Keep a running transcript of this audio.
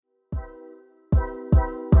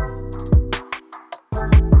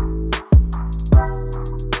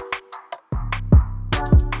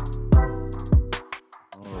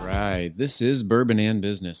right. This is Bourbon and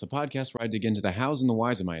Business, a podcast where I dig into the hows and the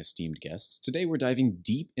whys of my esteemed guests. Today, we're diving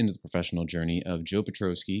deep into the professional journey of Joe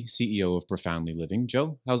Petroski, CEO of Profoundly Living.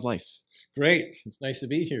 Joe, how's life? Great. It's nice to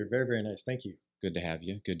be here. Very, very nice. Thank you. Good to have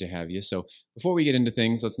you. Good to have you. So, before we get into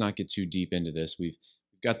things, let's not get too deep into this. We've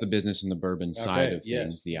got the business and the bourbon side of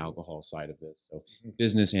things, the alcohol side of this. So,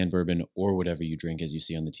 business and bourbon, or whatever you drink, as you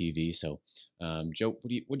see on the TV. So, Joe,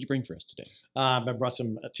 what'd you bring for us today? I brought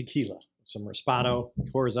some tequila, some Raspado,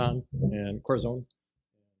 Corazon.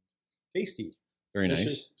 Tasty. Very delicious,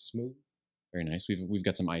 nice. Smooth. Very nice. We've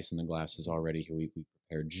got some ice in the glasses already here. We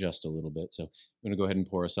prepared just a little bit. So, I'm going to go ahead and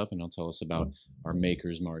pour us up, and I'll tell us about our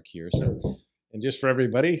maker's mark here. So, And just for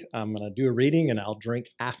everybody, I'm going to do a reading, and I'll drink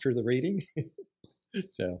after the reading.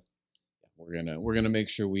 So we're gonna make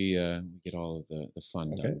sure we get all of the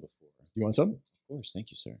fun done before. You want some? Of course,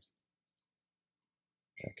 thank you, sir.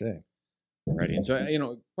 Okay. Alrighty, and so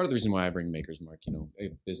part of the reason why I bring Maker's Mark,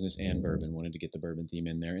 business and bourbon, wanted to get the bourbon theme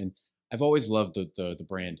in there, and I've always loved the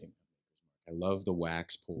branding. I love the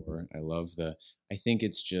wax pour. I think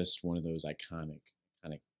it's just one of those iconic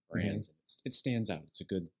brands. Mm-hmm. It stands out. It's a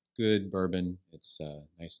good bourbon. It's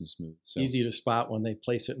nice and smooth. So easy to spot when they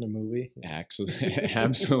place it in a movie.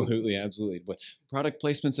 Absolutely. But product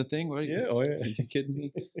placement's a thing. What, yeah. Are you kidding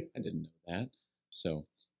me? I didn't know that. So,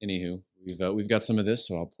 anywho, we've got some of this,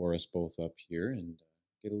 so I'll pour us both up here and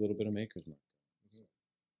get a little bit of Maker's Mark.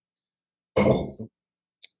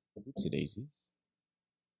 Oopsie daisies.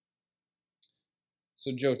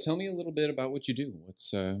 So, Joe, tell me a little bit about what you do.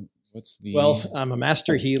 Well, I'm a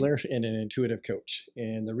master healer and an intuitive coach.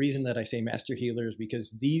 And the reason that I say master healer is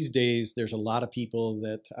because these days there's a lot of people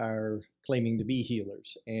that are claiming to be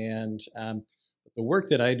healers. And the work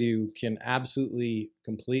that I do can absolutely,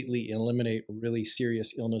 completely eliminate really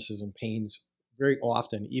serious illnesses and pains very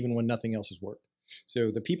often, even when nothing else has worked. So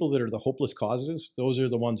the people that are the hopeless causes, those are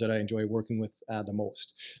the ones that I enjoy working with the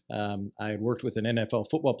most. I had worked with an NFL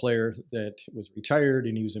football player that was retired,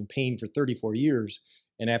 and he was in pain for 34 years.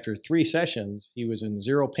 And after 3 sessions, he was in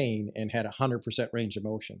zero pain and had 100% range of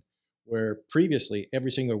motion, where previously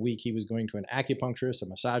every single week he was going to an acupuncturist, a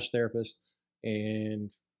massage therapist,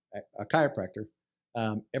 and a chiropractor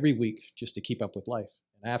every week just to keep up with life.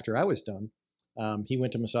 And after I was done, he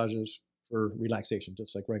went to massages for relaxation,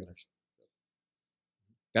 just like regulars.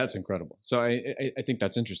 That's incredible. So I think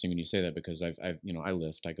that's interesting when you say that, because I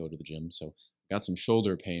lift, I go to the gym, so got some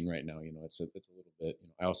shoulder pain right now. It's a little bit.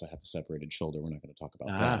 I also have the separated shoulder. We're not going to talk about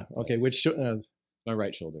that. Okay. Which? My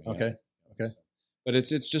right shoulder. Okay. Yeah. Okay. But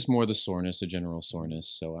it's just more the soreness, a general soreness.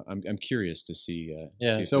 So I'm curious to see.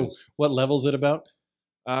 So what level is it about?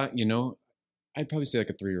 I'd probably say like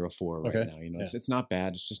a 3 or a 4 right now. It's not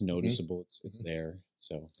bad. It's just noticeable. Mm-hmm. It's there.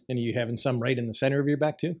 So. And are you having some right in the center of your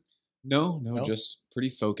back too? No, just pretty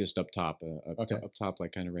focused up top. Up top,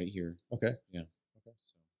 like kind of right here. Okay. Yeah. Okay.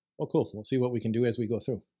 Well, cool. We'll see what we can do as we go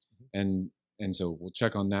through. And so we'll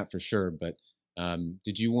check on that for sure. But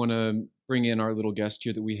did you want to bring in our little guest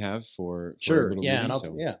here that we have for sure? A little yeah,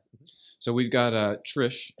 meeting? So we've got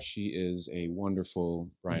Trish. She is a wonderful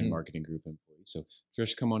Bryan Marketing Group employee. So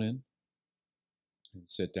Trish, come on in and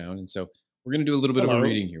sit down. And so we're going to do a little bit of a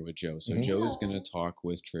reading here with Joe. So Joe is going to talk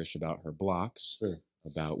with Trish about her blocks. Sure.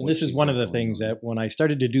 And this is one of the things that when I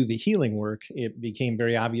started to do the healing work, it became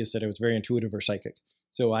very obvious that I was very intuitive or psychic.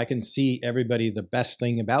 So I can see everybody the best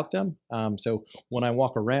thing about them. So when I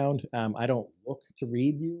walk around, I don't look to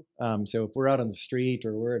read you. So if we're out on the street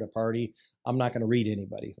or we're at a party, I'm not going to read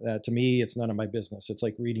anybody. To me, it's none of my business. It's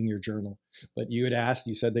like reading your journal. But you had asked,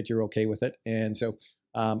 you said that you're okay with it. And so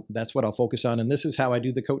that's what I'll focus on. And this is how I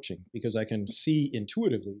do the coaching, because I can see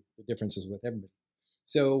intuitively the differences with everybody.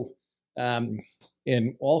 So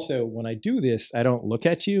and also when I do this, I don't look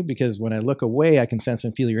at you, because when I look away, I can sense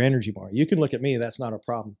and feel your energy more. You can look at me, that's not a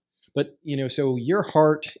problem. But, so your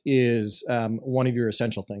heart is one of your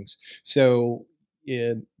essential things. So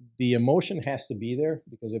the emotion has to be there,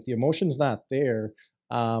 because if the emotion's not there,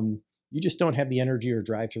 you just don't have the energy or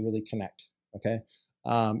drive to really connect. Okay.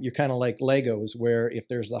 You're kind of like Legos, where if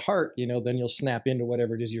there's the heart, then you'll snap into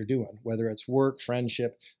whatever it is you're doing, whether it's work,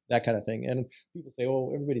 friendship, that kind of thing. And people say,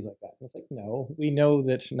 oh, everybody's like that. And it's like, no, we know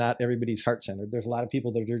that not everybody's heart-centered. There's a lot of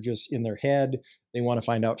people that are just in their head. They want to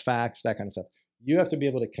find out facts, that kind of stuff. You have to be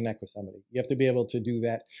able to connect with somebody. You have to be able to do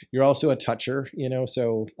that. You're also a toucher,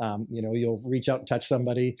 so, you'll reach out and touch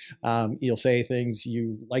somebody. You'll say things.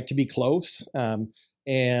 You like to be close.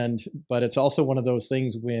 But it's also one of those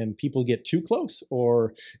things when people get too close,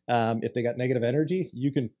 or if they got negative energy,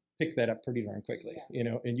 you can pick that up pretty darn quickly,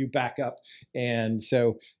 and you back up. And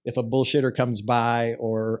so if a bullshitter comes by,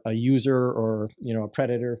 or a user, or, a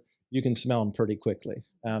predator, you can smell them pretty quickly.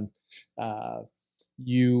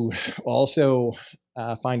 You also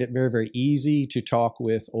find it very, very easy to talk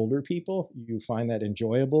with older people. You find that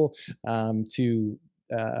enjoyable to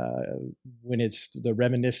when it's the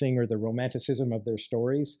reminiscing or the romanticism of their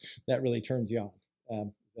stories. That really turns you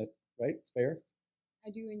on. Is that right? Fair? I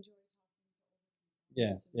do enjoy talking to Yeah,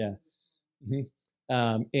 others. yeah. Mhm.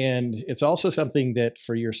 And it's also something that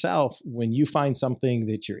for yourself, when you find something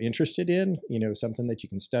that you're interested in, something that you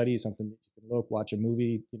can study, something that you can watch a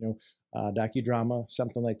movie, docudrama,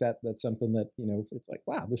 something like that. That's something that, it's like,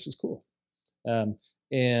 wow, this is cool. Um,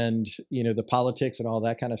 and, the politics and all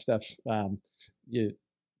that kind of stuff, it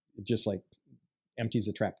just like empties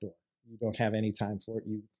the trap door. You don't have any time for it.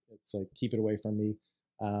 It's like, keep it away from me.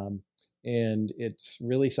 Um, and it's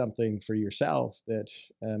really something for yourself that,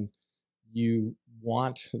 you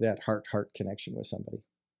want that heart connection with somebody.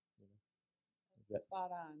 That's spot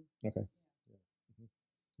on. Okay.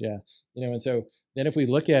 Yeah. And so then if we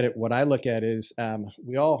look at it, what I look at is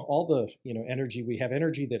we all the, energy, we have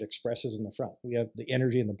energy that expresses in the front. We have the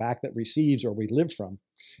energy in the back that receives or we live from.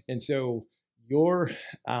 And so you're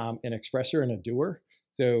an expressor and a doer.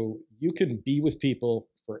 So you can be with people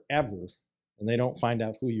forever and they don't find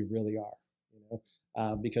out who you really are,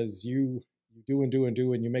 because you do and do and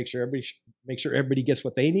do, and you make sure everybody gets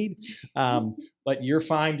what they need. But you're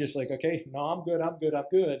fine, just like, okay, no, I'm good,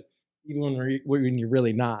 even when you're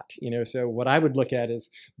really not. So what I would look at is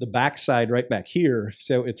the backside right back here.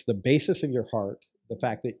 So it's the basis of your heart, the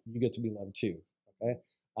fact that you get to be loved too. Okay,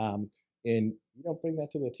 and you don't bring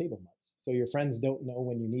that to the table much, so your friends don't know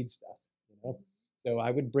when you need stuff. So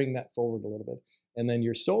I would bring that forward a little bit, and then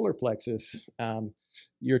your solar plexus.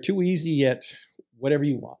 You're too easy at whatever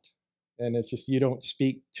you want. And it's just, you don't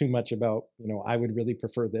speak too much about, I would really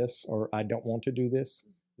prefer this, or I don't want to do this.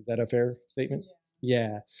 Is that a fair statement?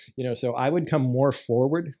 Yeah. So I would come more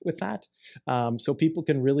forward with that. So people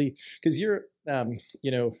can really, because you're, and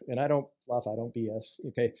I don't fluff, I don't BS.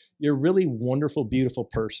 Okay. You're a really wonderful, beautiful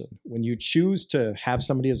person. When you choose to have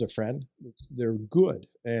somebody as a friend, they're good.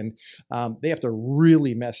 And they have to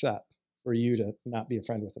really mess up for you to not be a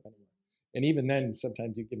friend with them anymore. And even then,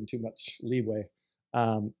 sometimes you give them too much leeway.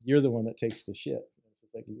 You're the one that takes the shit.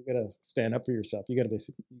 It's like, you got to stand up for yourself. You got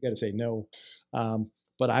to say no.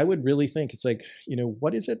 But I would really think it's like,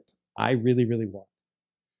 what is it I really, really want?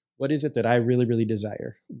 What is it that I really, really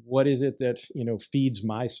desire? What is it that, feeds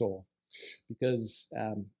my soul? Because,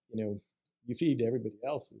 you feed everybody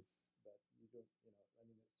else's, but you don't,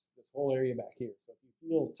 it's this whole area back here. So if you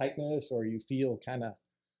feel tightness or you feel kind of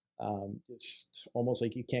just almost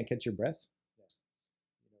like you can't catch your breath,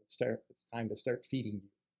 it's time to start feeding you.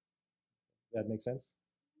 Does that make sense?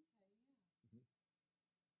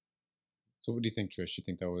 So what do you think, Trish? You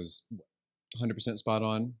think that was 100% spot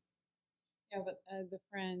on? Yeah, but the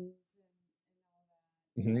friends and all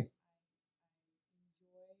that. Mm-hmm. I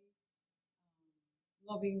enjoy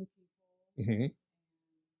loving people, Mm-hmm. and I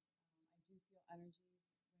do feel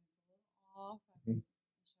energies when it's a little off. I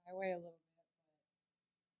shy away a little bit,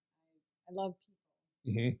 but I love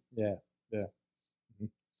people. Mm-hmm. Yeah. Yeah. Mm-hmm.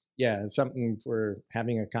 Yeah. It's something for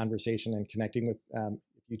having a conversation and connecting with. If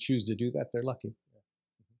you choose to do that, they're lucky. Yeah.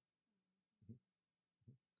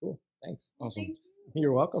 Cool. Thanks. Awesome. Thank you.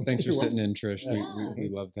 You're welcome. Thanks for You're sitting welcome. in, Trish. Yeah. We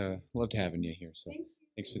loved having you here. So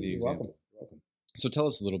thanks for the You're example. welcome. You're welcome. So tell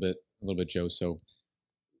us a little bit, Joe. So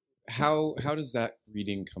how does that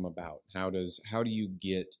reading come about? How do you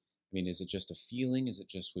get? I mean, is it just a feeling? Is it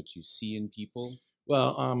just what you see in people?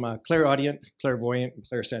 Well, I'm a clairaudient, clairvoyant, and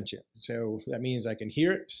clairsentient. So that means I can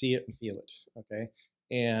hear it, see it, and feel it. Okay.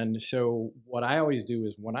 And so what I always do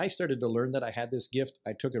is when I started to learn that I had this gift,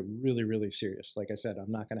 I took it really, really serious. Like I said,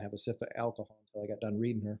 I'm not going to have a sip of alcohol until I got done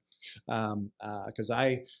reading her. Because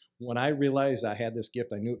when I realized I had this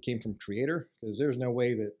gift, I knew it came from Creator, because there's no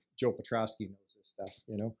way that Joe Petroski knows this stuff.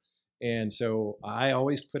 And so I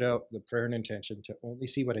always put out the prayer and intention to only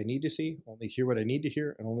see what I need to see, only hear what I need to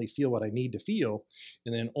hear, and only feel what I need to feel,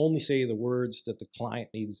 and then only say the words that the client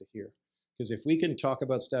needs to hear. Because if we can talk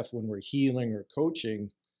about stuff when we're healing or coaching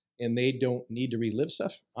and they don't need to relive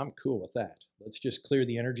stuff, I'm cool with that. Let's just clear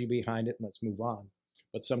the energy behind it and let's move on.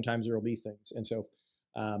 But sometimes there will be things. And so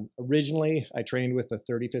originally I trained with a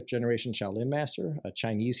 35th generation Shaolin master, a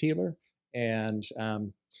Chinese healer. And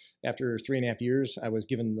after 3.5 years, I was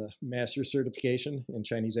given the master certification in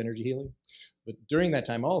Chinese energy healing. But during that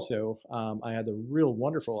time also, I had the real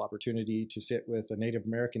wonderful opportunity to sit with a Native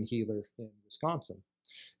American healer in Wisconsin.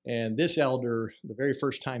 And this elder, the very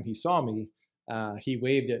first time he saw me, he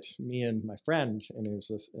waved at me and my friend, and it was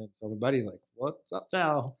this, and so my buddy's like, "What's up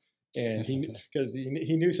now?" And because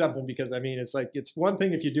he knew something, because I mean, it's like, it's one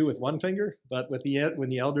thing if you do with one finger, but with when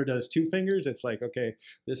the elder does two fingers, it's like, okay,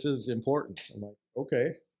 this is important. I'm like,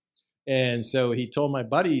 okay. And so he told my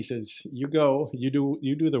buddy, he says, you go, you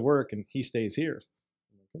do the work, and he stays here.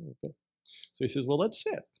 I'm like, okay. So he says, well, let's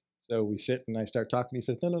sit. So we sit, and I start talking. He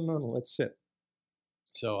says, no, let's sit.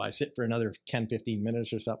 So I sit for another 10, 15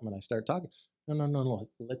 minutes or something, and I start talking. No,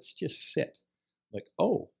 let's just sit. Like,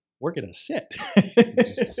 oh, we're going to sit.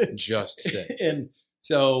 just sit. And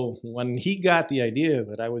so when he got the idea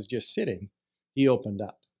that I was just sitting, he opened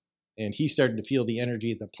up, and he started to feel the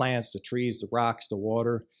energy, the plants, the trees, the rocks, the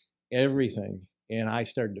water, everything. And I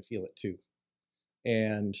started to feel it too.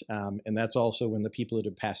 And that's also when the people that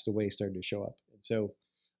had passed away started to show up. And so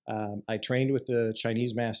I trained with the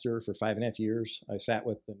Chinese master for 5.5 years. I sat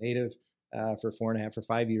with the native for 4.5 or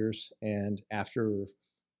 5 years. And after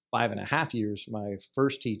 5.5 years, my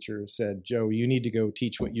first teacher said, Joe, you need to go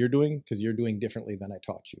teach what you're doing, because you're doing differently than I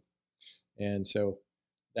taught you. And so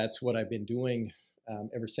that's what I've been doing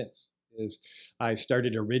ever since. Is I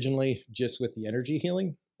started originally just with the energy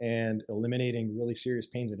healing and eliminating really serious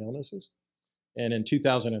pains and illnesses. And in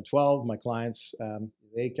 2012, my clients,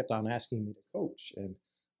 they kept on asking me to coach. And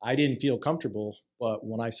I didn't feel comfortable. But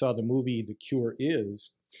when I saw the movie The Cure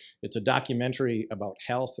Is, it's a documentary about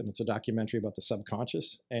health, and it's a documentary about the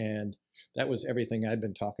subconscious. And that was everything I'd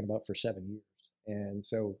been talking about for 7 years. And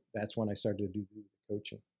so that's when I started to do the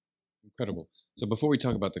coaching. Incredible. So before we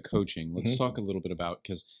talk about the coaching, let's talk a little bit about,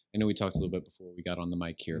 because I know we talked a little bit before we got on the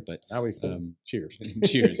mic here, but now we cheers.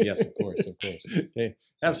 Cheers. Yes, of course. Okay.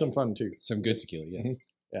 Have some fun too. Some good tequila. Yes.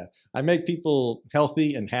 Yeah. I make people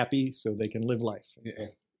healthy and happy so they can live life. Yeah.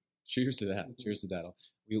 Cheers to that. Cheers to that.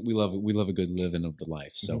 We love it. We love a good living of the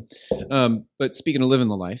life. So, but speaking of living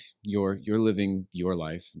the life, you're living your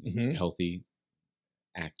life, healthy,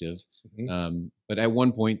 active. But at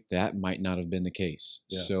one point that might not have been the case.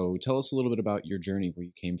 Yeah. So tell us a little bit about your journey, where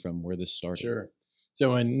you came from, where this started. Sure. So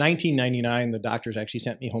in 1999, the doctors actually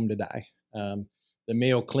sent me home to die. The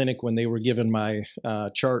Mayo Clinic, when they were given my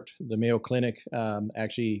chart, the Mayo Clinic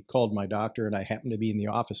actually called my doctor, and I happened to be in the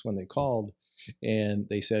office when they called, and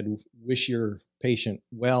they said, wish your patient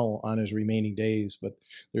well on his remaining days, but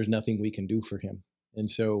there's nothing we can do for him.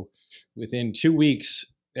 And so within 2 weeks,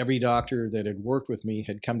 every doctor that had worked with me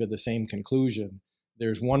had come to the same conclusion.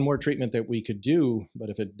 There's one more treatment that we could do, but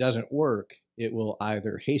if it doesn't work, it will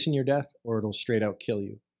either hasten your death or it'll straight out kill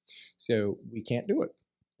you. So we can't do it.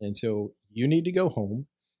 And so you need to go home,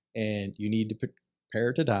 and you need to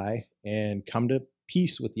prepare to die and come to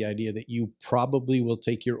peace with the idea that you probably will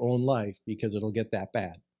take your own life, because it'll get that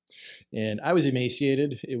bad. And I was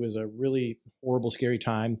emaciated. It was a really horrible, scary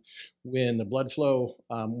time when the blood flow,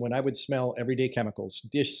 when I would smell everyday chemicals,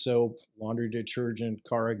 dish soap, laundry detergent,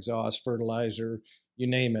 car exhaust, fertilizer, you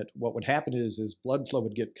name it. What would happen is blood flow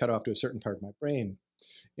would get cut off to a certain part of my brain.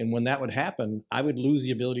 And when that would happen, I would lose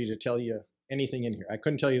the ability to tell you anything in here. I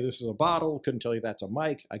couldn't tell you this is a bottle, couldn't tell you that's a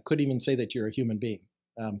mic. I couldn't even say that you're a human being.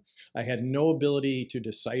 I had no ability to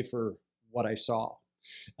decipher what I saw.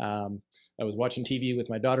 I was watching TV with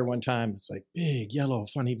my daughter one time. It's like, big, yellow,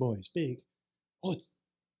 funny boys, big. Oh,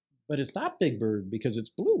 but it's not Big Bird because it's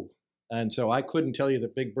blue. And so I couldn't tell you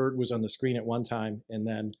that Big Bird was on the screen at one time, and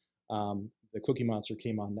then the Cookie Monster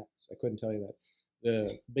came on next. I couldn't tell you that.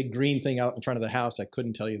 The big green thing out in front of the house, I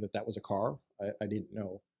couldn't tell you that that was a car. I didn't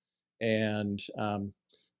know. And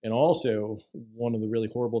also, one of the really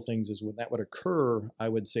horrible things is when that would occur, I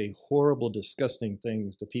would say horrible, disgusting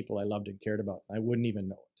things to people I loved and cared about. I wouldn't even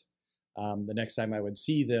know it. The next time I would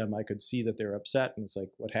see them, I could see that they're upset. And it's like,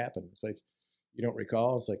 what happened? It's like, you don't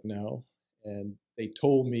recall? It's like, no. And they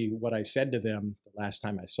told me what I said to them the last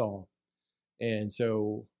time I saw them. And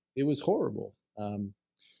so it was horrible.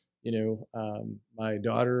 My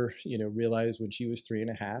daughter, realized when she was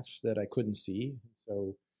 3.5 that I couldn't see.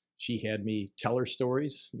 So she had me tell her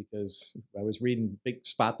stories because I was reading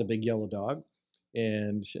Spot the Big Yellow Dog,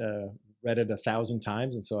 and read it 1,000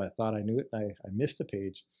 times. And so I thought I knew it. And I missed a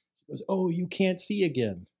page. She goes, "Oh, you can't see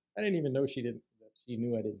again." I didn't even know she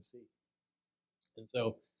knew I didn't see.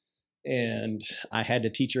 And I had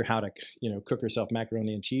to teach her how to, cook herself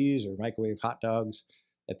macaroni and cheese or microwave hot dogs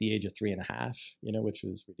at the age of 3.5, which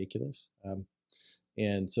was ridiculous.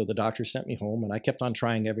 And so the doctor sent me home, and I kept on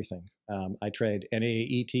trying everything. I tried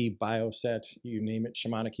NAET, Bioset, you name it,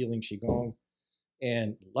 shamanic healing, Qigong.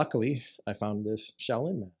 And luckily, I found this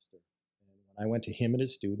Shaolin master. And when I went to him and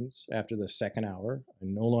his students, after the second hour, I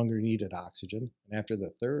no longer needed oxygen. And after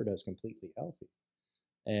the third, I was completely healthy.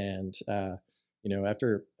 And,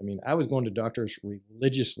 I was going to doctors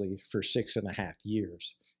religiously for 6.5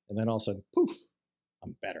 years. And then all of a sudden, poof,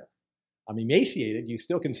 I'm better. I'm emaciated, you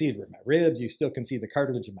still can see my ribs, you still can see the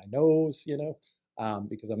cartilage in my nose,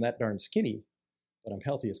 because I'm that darn skinny, but I'm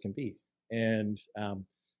healthy as can be. And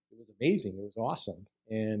it was amazing. It was awesome.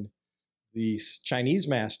 And the Chinese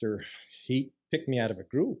master, he picked me out of a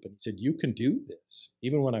group and he said, "You can do this."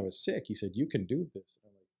 Even when I was sick, he said, "You can do this."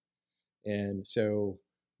 And so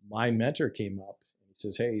my mentor came up and he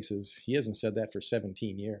says, "Hey," he says, "he hasn't said that for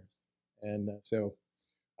 17 years." And so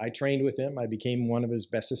I trained with him. I became one of his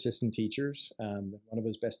best assistant teachers, one of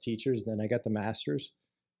his best teachers. Then I got the master's,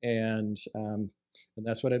 and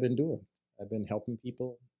that's what I've been doing. I've been helping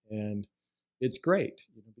people, and it's great,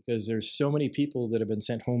 because there's so many people that have been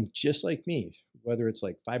sent home just like me, whether it's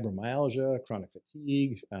like fibromyalgia, chronic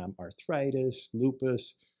fatigue, arthritis,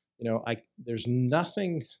 lupus. There's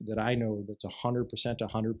nothing that I know that's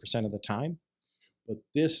 100% of the time, but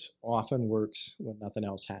this often works when nothing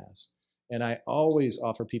else has. And I always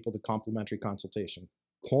offer people the complimentary consultation.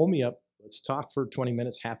 Call me up. Let's talk for 20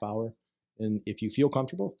 minutes, half hour. And if you feel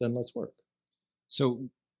comfortable, then let's work. So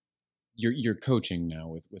you're coaching now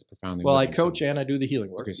with Profoundly Well, I Living. coach and I do the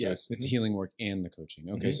healing work. Okay, so yes. it's healing work and the coaching.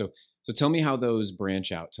 Okay, so tell me how those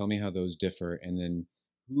branch out. Tell me how those differ, and then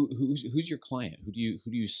who's your client? Who do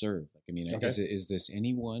you serve? Like, I mean, is this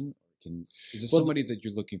anyone? Is this somebody that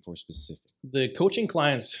you're looking for specific? The coaching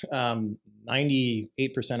clients, 98%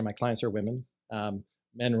 of my clients are women.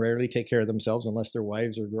 Men rarely take care of themselves unless their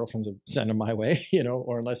wives or girlfriends have sent them my way,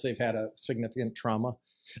 or unless they've had a significant trauma.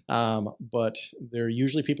 But they're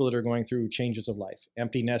usually people that are going through changes of life,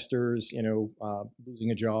 empty nesters, losing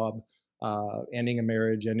a job, ending a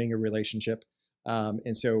marriage, ending a relationship.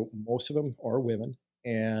 And so most of them are women.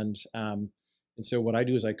 And so what I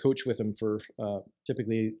do is I coach with them for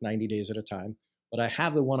typically 90 days at a time. But I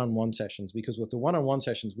have the one-on-one sessions, because with the one-on-one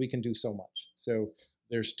sessions, we can do so much. So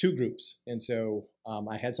there's 2 groups. And so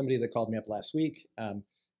I had somebody that called me up last week,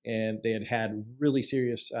 and they had really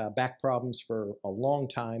serious back problems for a long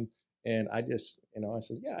time. And I just, I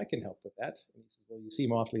says, "Yeah, I can help with that." And he says, "Well, you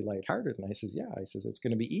seem awfully lighthearted." And I says, "Yeah." I says, "It's going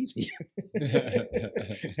to be easy."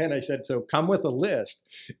 And I said, "So come with a list."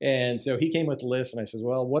 And so he came with a list, and I says,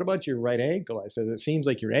 "Well, what about your right ankle?" I said, "It seems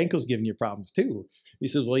like your ankle's giving you problems too." He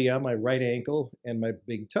says, "Well, yeah, my right ankle and my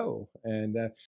big toe." And